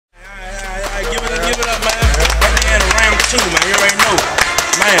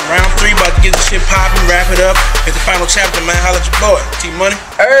shit poppin', wrap it up. Hit the final chapter, man. Holla at your boy, T-Money.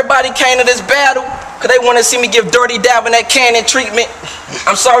 Everybody came to this battle cause they wanna see me give Dirty Dab in that cannon treatment.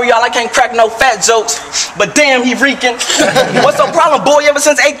 I'm sorry, y'all, I can't crack no fat jokes, but damn, he reeking. What's the problem, boy? Ever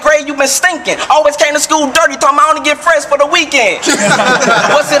since 8th grade, you been stinking. Always came to school dirty, talking I only get fresh for the weekend.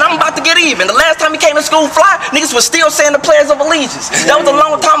 What's it? I'm about to get even. The last time he came to school fly, niggas was still saying the players of allegiance. That was a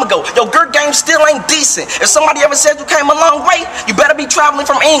long time ago. Your good game still ain't decent. If somebody ever said you came a long way, you better be traveling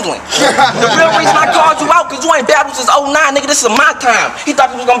from England. The real reason I called you out, cause you ain't battled since 09, nigga, this is my time. He thought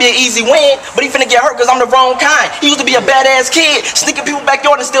it was gonna be an easy win, but he finna get hurt cause I'm the wrong kind. He used to be a badass kid, sneaking people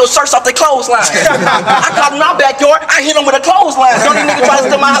backyard and steal shirts off their clothesline. I caught him in my backyard, I hit him with a clothesline. The only nigga tried to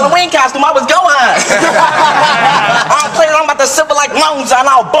steal my Halloween costume, I was going. I don't play it, I'm about to sip it like Long John,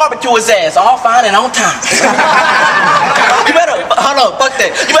 I'll barbecue his ass, all fine and on time. You better, hold on, fuck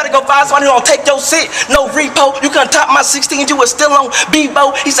that. You better go find somebody who don't take your shit, no repo. You couldn't top my 16, you was still on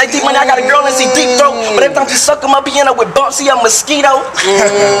Bebo. He say, T-Money, I got a girl and she deep throat, but every time you suck him up, he end up with bumps, he a mosquito.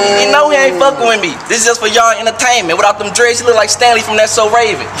 You know he ain't fucking with me. This is just for y'all entertainment. Without them dreads, he look like Stanley from That So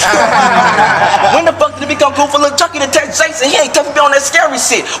Raven. When the fuck did it become cool for Lil Chucky to text Jason? He ain't tough to be on that scary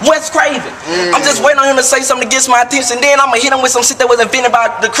shit. Wes Craven. I'm just waiting on him to say something to get my attention, then I'ma hit him with some shit that was invented by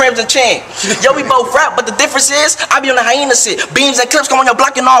the Crimson Chain. Yo, we both rap, but the difference is, I be on the hyena shit. Beams and clips come on your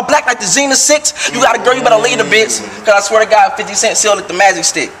block and all black like the Xena 6. You got a girl, you better leave the bitch, cause I swear to God, 50 Cent sealed at the magic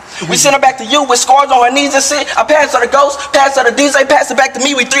stick. We send her back to you with scars on her knees and shit. I pass her the ghost, pass her the DJ, pass it back to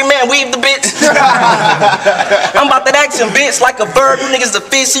me. We 3-man weave the bitch. I'm about that action, bitch, like a bird. You niggas the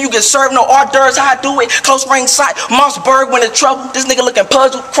fish, so you get served no hors d'oeuvres. How I do it, close range sight. Mossberg when in trouble. This nigga looking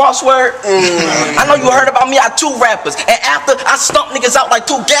puzzled, crossword. I know you heard about me, I 2 rappers, and after I stump niggas out like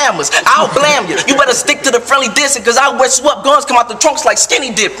 2 gammas. I'll blam you. You better stick to the friendly distance, cause I wear swept guns come out the trunks like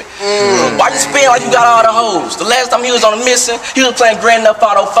skinny dipping. Why you spin like you got all the hoes? The last time he was on a mission, he was playing Grand Theft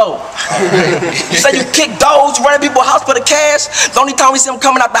Auto 4. You say you kick dogs, you running people's house for the cash. The only time we see him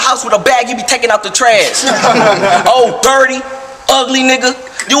coming out the house with a bag, he be taking out the trash. Oh, dirty, ugly nigga.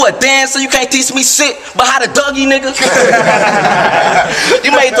 You a dancer, you can't teach me shit, but how to Dougie, nigga. You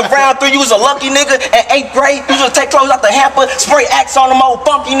made the round 3, you was a lucky nigga. At 8th grade, you just take clothes out the hamper, spray Axe on them old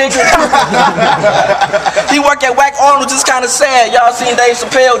funky niggas. He work at Whack Arnold, just kinda sad. Y'all seen Dave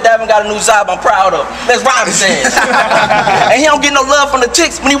Chappelle, Davin got a new job I'm proud of. Let's ride his ass. And he don't get no love from the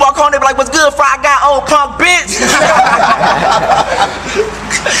chicks. When he walk home, they be like, what's good, fry guy, old punk bitch?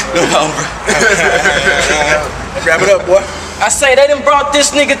 Wrap it up, boy. I say they done brought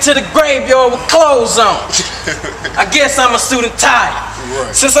this nigga to the graveyard with clothes on. I guess I'm a student tired.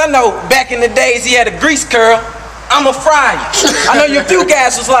 Right. Since I know back in the days he had a grease curl, I'ma fry you. I know your few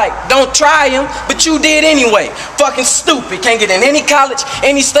guys was like, don't try him, but you did anyway. Fucking stupid. Can't get in any college,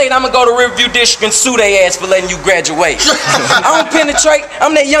 any state. I'ma go to Riverview District and sue they ass for letting you graduate. I don't penetrate.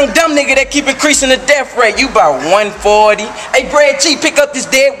 I'm that young dumb nigga that keep increasing the death rate. You about 140. Hey, Brad G, pick up this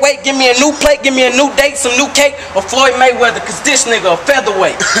dead weight. Give me a new plate, give me a new date, some new cake, or Floyd Mayweather, cause this nigga a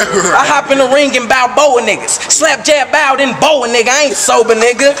featherweight. I hop in the ring and Balboa niggas. Slap, jab, bow, then bow a nigga. I ain't sober,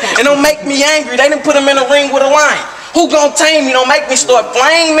 nigga. And don't make me angry. They done put him in the ring with a lion. Who gon' tame me? Don't make me start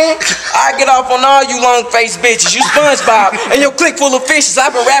flaming. I get off on all you long-faced bitches. You SpongeBob and your clique full of fishes.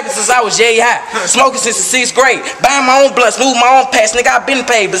 I've been rapping since I was yay high. Smoking since the 6th grade. Buying my own blunts, move my own pass. Nigga, I been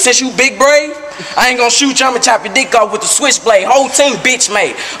paid. But since you big brave, I ain't gonna shoot you. I'ma chop your dick off with the switchblade. Whole team bitch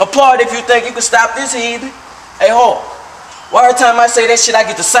made. Applaud if you think you can stop this heathen. Hey, ho. Well, every time I say that shit, I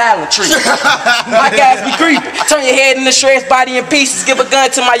get the silent treatment. My guys be creeping. Turn your head in the shreds, body in pieces. Give a gun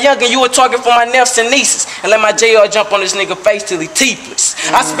to my youngin', you a target for my nephews and nieces. And let my JR jump on this nigga face till he teethless.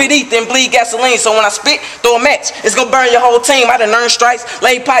 I spit ether and bleed gasoline, so when I spit, throw a match. It's gonna burn your whole team. I done earned stripes,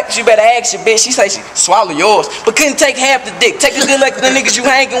 laid pipes, you better ask your bitch. She say she swallow yours, but couldn't take half the dick. Take a good look at the niggas you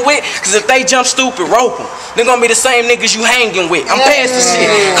hanging with, cause if they jump stupid, rope them. They're gonna be the same niggas you hanging with. I'm past the shit.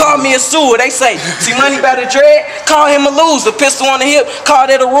 Call me a sewer, they say. See money about a Dred? Call him a loser. Pistol on the hip, call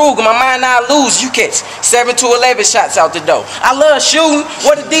that a Ruger. My mind I lose, you catch 7 to 11 shots out the door. I love shooting,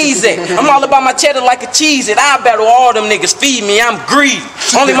 where the D's at? I'm all about my cheddar like a cheese it. I battle all them niggas, feed me, I'm greedy.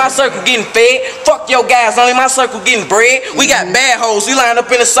 Only my circle getting fed. Fuck your guys, only my circle getting bread. We got bad hoes, we line up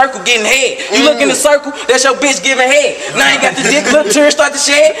in a circle getting head. You look in the circle, that's your bitch giving head. Now I ain't got the dick, little tears start to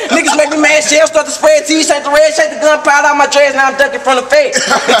shed. Niggas make me mad, shells start to spread. T shake the red, shake the gunpowder out my dreads, now I'm ducking from the fed.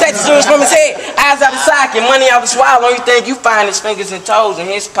 He take the sewers from his head, eyes out the socket, money out the swallow. Only thing you find is fingers and toes in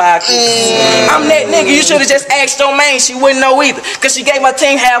his pocket. I'm that nigga, you should've just asked your main, she wouldn't know either. Cause she gave my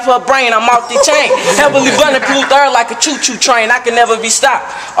team half her brain, I'm off the chain. Heavily bulletproof third like a choo-choo train, I can never be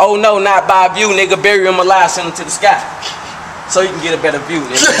stopped. Oh no, not by a view, nigga, bury him alive, send him to the sky. So you can get a better view,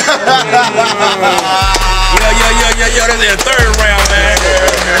 nigga. Yo, that's that 3rd round, man.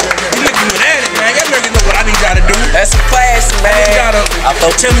 You looking at it. you know what I need y'all to do. That's a classic, man. I need y'all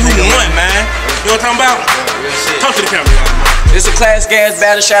to tell me who won, man. You know what I'm talking about? Talk to the camera. It's a class gas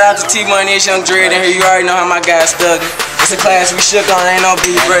battle. Shout out to T-Money, it's Young Dred in here. You already know how my guys stuck. It's a class we shook on. Ain't no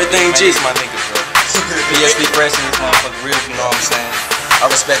beef, everything G. My nigga, bro. PSP pressing this motherfucker real, you know what I'm saying? I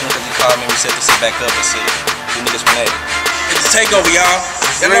respect him because he called me and we said to sit back up and sit. You niggas from that. It's a takeover, y'all.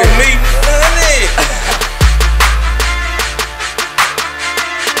 Y'all know me.